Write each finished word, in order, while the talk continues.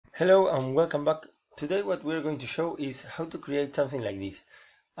Hello and welcome back. Today what we're going to show is how to create something like this.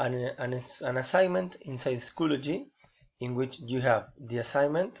 An assignment inside Schoology in which you have the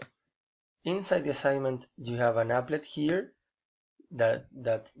assignment. Inside the assignment you have an applet here that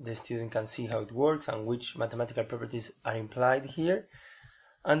the student can see how it works and which mathematical properties are implied here.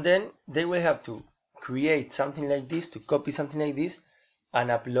 And then they will have to create something like this, to copy something like this and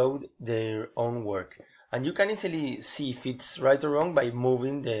upload their own work. And you can easily see if it's right or wrong by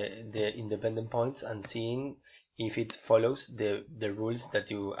moving the independent points and seeing if it follows the rules that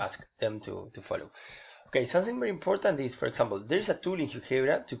you ask them to follow. Okay, something very important is, for example, there is a tool in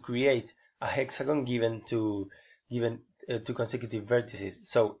GeoGebra to create a hexagon given two consecutive vertices.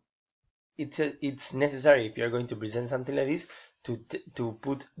 So it's necessary, if you're going to present something like this, to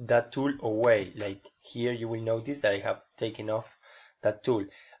put that tool away. Like here you will notice that I have taken off that tool,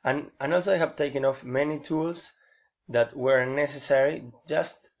 and also I have taken off many tools that were necessary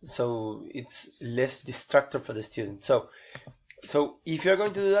just so it's less distractor for the student. So if you're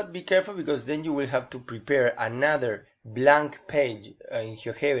going to do that, be careful, because then you will have to prepare another blank page in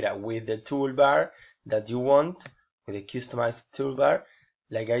GeoGebra with the toolbar that you want, with a customized toolbar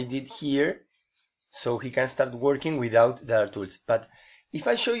like I did here, so he can start working without the other tools. But if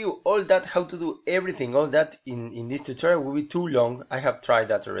I show you all that, how to do everything, all that in this tutorial, will be too long. I have tried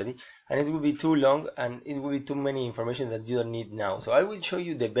that already, and it will be too long and it will be too many information that you don't need now. So I will show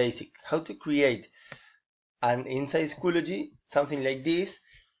you the basic, how to create an inside Schoology, something like this,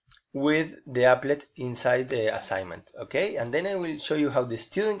 with the applet inside the assignment. Okay, and then I will show you how the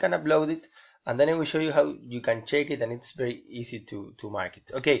student can upload it, and then I will show you how you can check it, and it's very easy to mark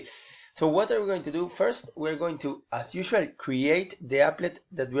it. Okay. So what are we going to do? First, we're going to, as usual, create the applet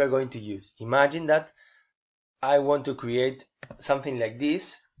that we are going to use. Imagine that I want to create something like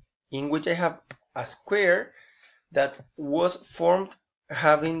this, in which I have a square that was formed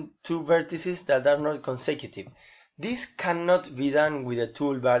having two vertices that are not consecutive. This cannot be done with a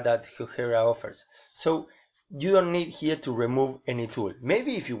toolbar that GeoGebra offers. So you don't need here to remove any tool.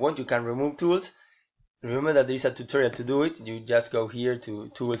 Maybe if you want, you can remove tools. Remember that there is a tutorial to do it. You just go here to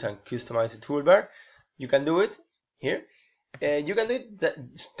tools and customize the toolbar. You can do it here. You can do it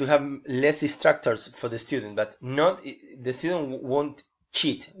to have less distractors for the student, but not the student won't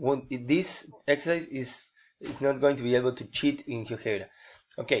cheat. This exercise is not going to be able to cheat in GeoGebra.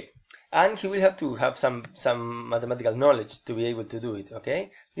 Okay, and he will have to have some mathematical knowledge to be able to do it. Okay,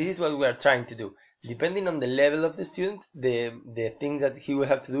 this is what we are trying to do. Depending on the level of the student, the things that he will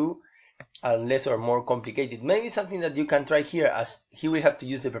have to do are less or more complicated. Maybe something that you can try here, as he will have to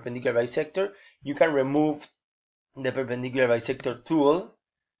use the perpendicular bisector. You can remove the perpendicular bisector tool.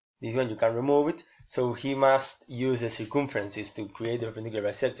 This one you can remove it, so he must use the circumferences to create the perpendicular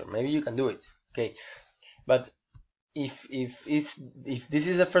bisector. Maybe you can do it. Okay, but if this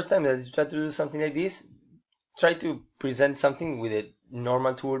is the first time that you try to do something like this, try to present something with a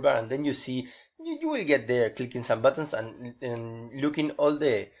normal toolbar, and then you see you will get there clicking some buttons and looking all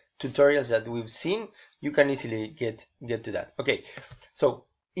the tutorials that we've seen. You can easily get to that. Okay, so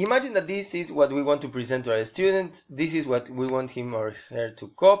imagine that this is what we want to present to our student. This is what we want him or her to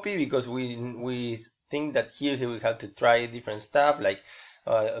copy, because we think that here he will have to try different stuff, like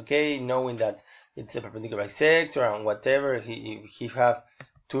okay, knowing that it's a perpendicular bisector and whatever, he have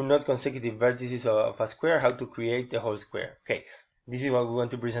two not consecutive vertices of a square, how to create the whole square. Okay, this is what we want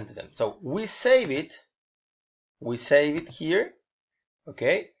to present to them. So we save it here.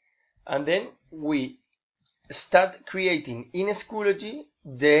 Okay, and then we start creating in Schoology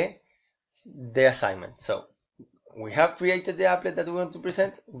the assignment. So we have created the applet that we want to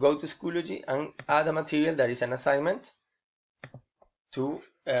present. Go to Schoology and add a material that is an assignment to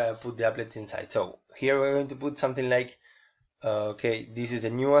put the applet inside. So here we're going to put something like okay, this is a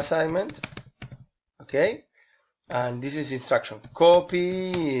new assignment. Okay, and this is instruction: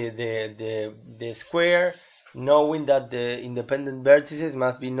 copy the square, knowing that the independent vertices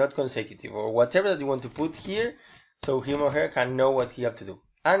must be not consecutive, or whatever that you want to put here, so him or her can know what he have to do.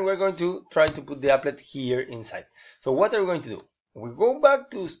 And we're going to try to put the applet here inside. So what are we going to do? We go back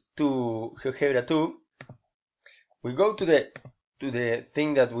to GeoGebra 2. We go to the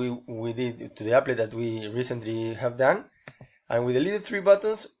thing that we did, to the applet that we recently have done, and with the little three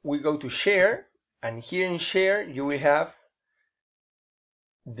buttons we go to share, and here in share you will have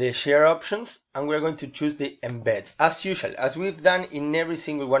the share options, and we're going to choose the embed. As usual, as we've done in every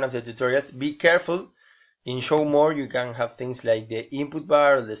single one of the tutorials, be careful. In show more you can have things like the input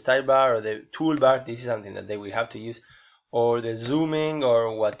bar or the style bar or the toolbar. This is something that they will have to use, or the zooming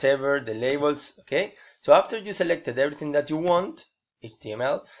or whatever, the labels. Okay, so after you selected everything that you want,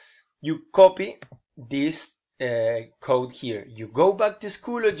 HTML, you copy this code here. You go back to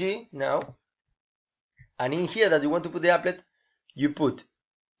Schoology now, and in here that you want to put the applet, you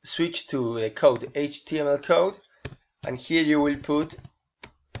switch to the code, HTML code, and here you will put,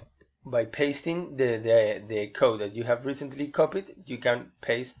 by pasting the code that you have recently copied, you can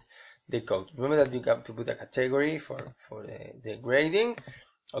paste the code. Remember that you have to put a category for the grading.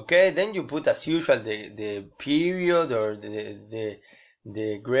 Okay, then you put as usual the period or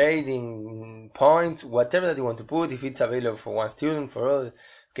the grading points, whatever that you want to put, if it's available for one student, for all.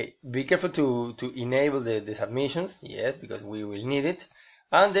 Okay, be careful to enable the submissions, yes, because we will need it.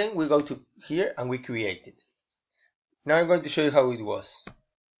 And then we go to here and we create it. Now I'm going to show you how it was.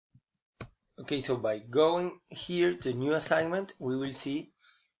 Okay, so by going here to new assignment, we will see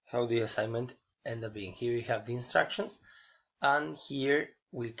how the assignment ended up being. Here we have the instructions, and here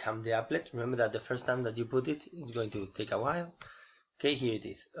will come the applet. Remember that the first time that you put it, it's going to take a while. Okay, here it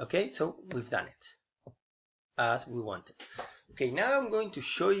is. Okay, so we've done it as we wanted. Okay, now I'm going to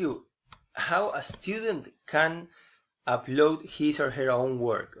show you how a student can upload his or her own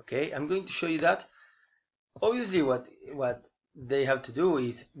work. Okay, I'm going to show you that. Obviously, what they have to do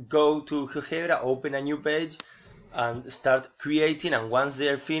is go to GeoGebra, open a new page, and start creating. And once they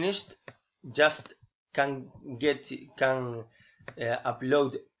are finished, just can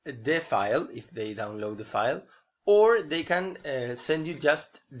upload the file if they download the file, or they can send you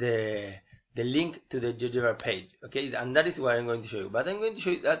just the link to the GeoGebra page. Okay, and that is what I'm going to show you. But I'm going to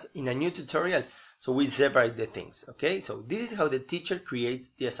show you that in a new tutorial, so we separate the things. Okay, so this is how the teacher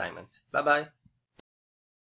creates the assignment. Bye bye.